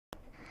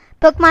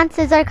Book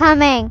monsters are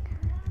coming.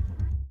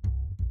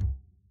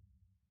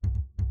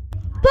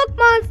 Book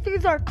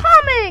monsters are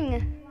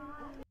coming.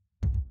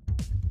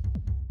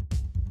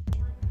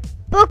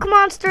 Book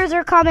monsters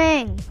are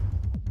coming.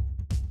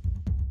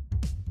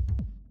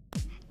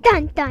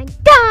 Dun dun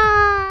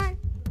dun!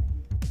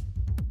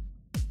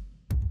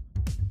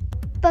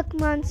 Book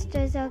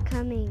monsters are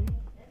coming.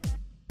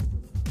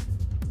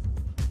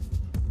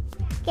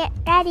 Get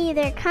ready,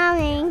 they're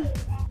coming.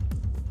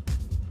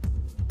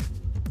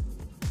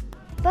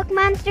 Book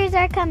monsters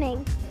are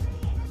coming.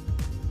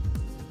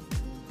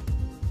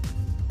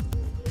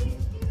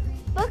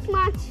 Book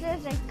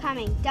monsters are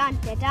coming. Dun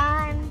dun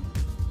dun.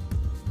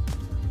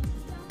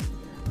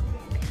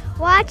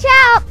 Watch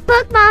out!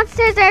 Book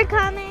monsters are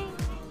coming.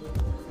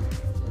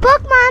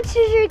 Book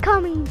monsters are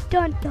coming.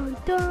 Dun dun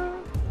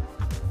dun.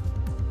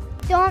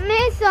 Don't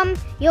miss them.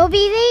 You'll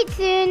be late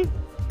soon.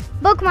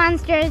 Book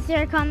monsters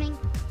are coming.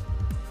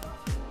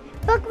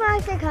 Book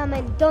monsters are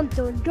coming. Dun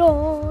dun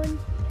dun.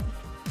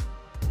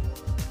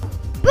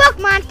 Book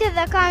monsters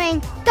are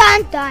coming.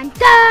 Dun dun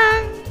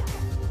dun.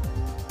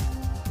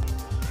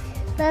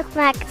 Book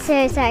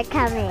monsters are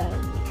coming.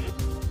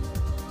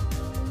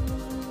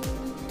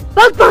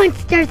 Book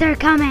monsters are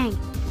coming.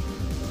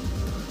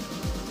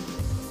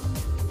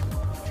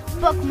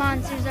 Book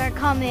monsters are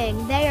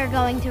coming. They are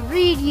going to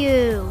read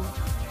you.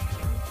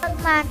 Book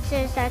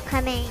monsters are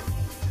coming.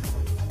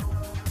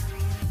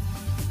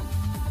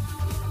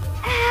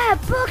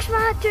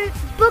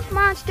 Book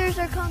monsters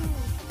are coming.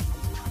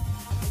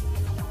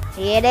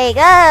 Here they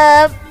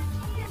come.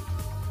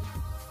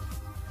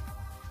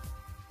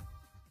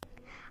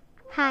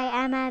 Hi,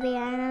 I'm Abby,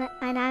 and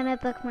I'm a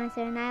book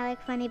monster, and I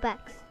like funny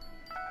books.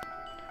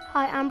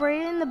 Hi, I'm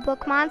Brayden, the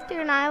book monster,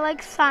 and I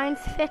like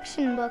science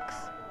fiction books.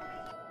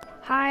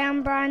 Hi,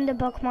 I'm Brian, the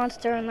book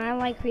monster, and I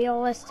like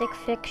realistic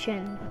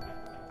fiction.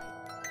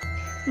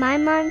 My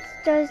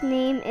monster's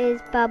name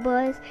is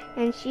Bubbles,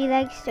 and she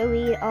likes to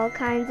read all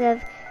kinds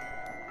of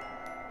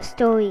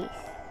stories.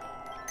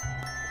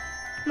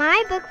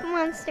 My book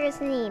monster's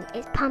name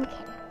is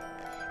Pumpkin,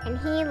 and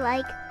he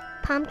likes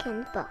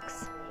pumpkin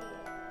books.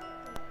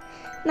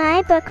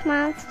 My book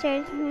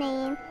monster's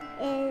name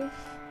is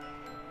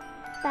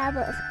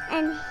Bubbles,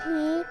 and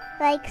he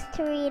likes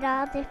to read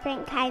all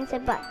different kinds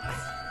of books.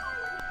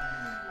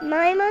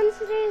 My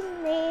monster's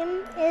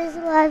name is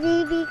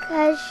Lovey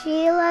because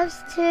she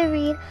loves to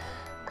read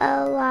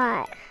a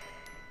lot.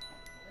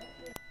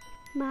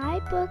 My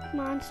book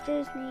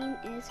monster's name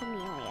is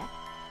Amelia.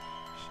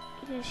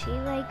 She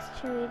likes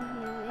to read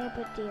Amelia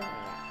Bedelia.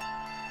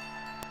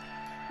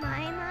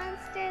 My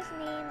monster's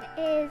name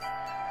is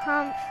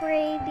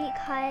Humphrey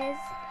because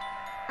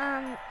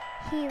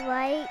he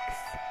likes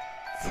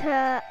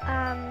to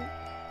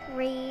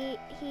read.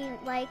 He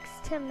likes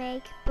to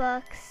make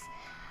books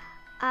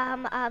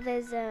of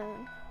his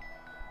own.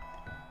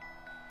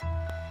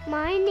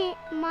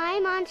 My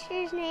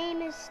monster's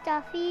name is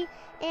Stuffy,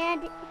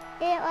 and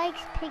it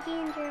likes Piggy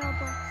and Gerald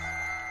books.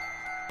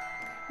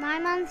 My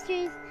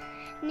monster's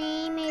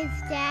name is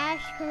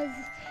Dash because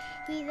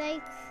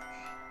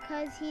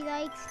he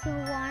likes to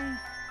run.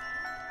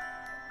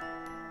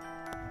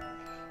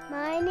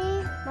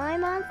 My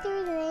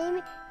monster's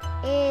name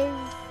is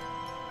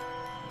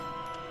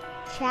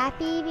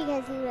Chappie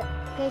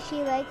because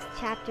she likes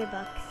chapter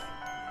books.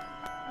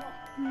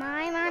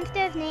 My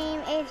monster's name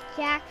is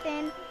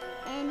Jackson,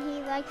 and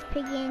he likes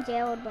Piggy and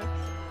Gerald books.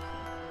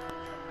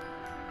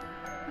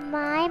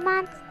 My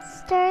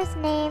monster's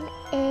name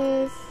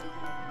is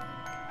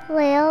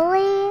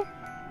Lily.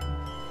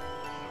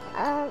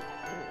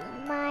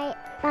 My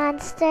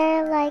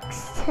monster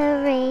likes to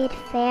read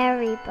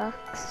fairy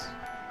books.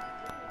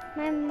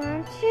 My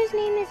monster's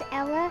name is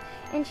Ella,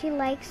 and she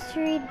likes to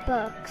read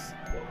books.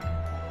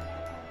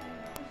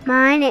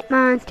 My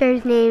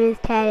monster's name is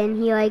Ted, and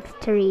he likes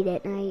to read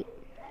at night.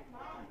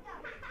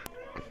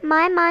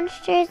 My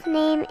monster's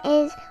name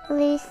is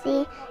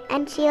Lucy,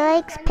 and she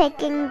likes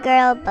picking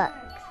girl books.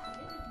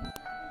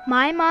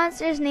 My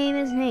monster's name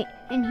is Nate,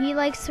 and he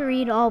likes to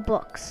read all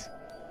books.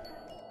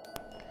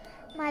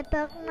 My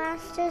book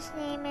monster's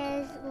name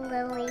is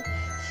Lily.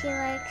 She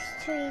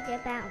likes to read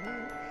about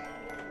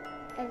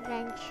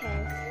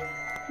adventures.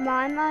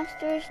 My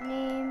monster's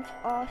name's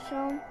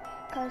Awesome,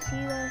 because he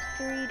loves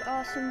to read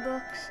awesome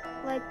books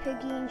like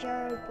Piggy and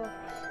Gerald books.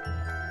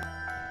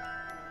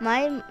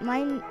 My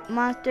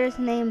monster's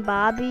name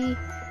Bobby,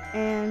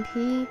 and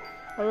he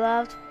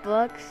loves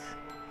books.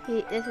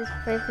 His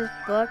favorite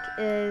book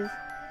is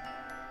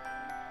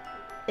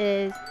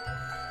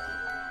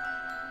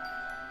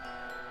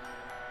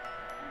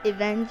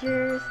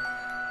Avengers,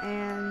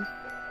 and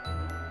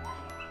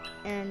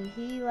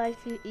he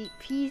likes to eat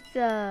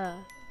pizza.